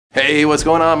Hey, what's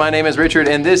going on? My name is Richard,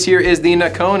 and this here is the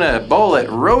Nocona Bullet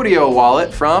Rodeo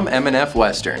wallet from M&F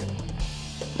Western.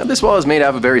 Now, this wallet is made out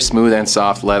of a very smooth and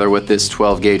soft leather with this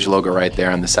 12 gauge logo right there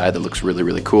on the side that looks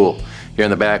really cool. Here in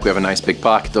the back we have a nice big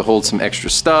pocket to hold some extra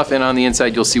stuff, and on the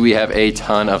inside you'll see we have a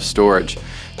ton of storage.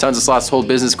 Tons of slots to hold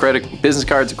business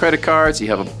cards and credit cards. You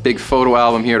have a big photo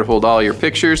album here to hold all your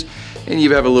pictures, and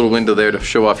you have a little window there to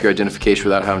show off your identification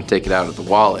without having to take it out of the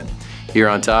wallet. Here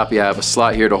on top you have a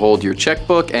slot here to hold your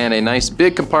checkbook and a nice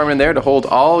big compartment there to hold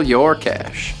all your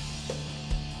cash.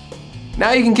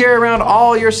 Now you can carry around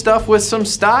all your stuff with some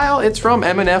style. It's from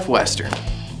M&F Western.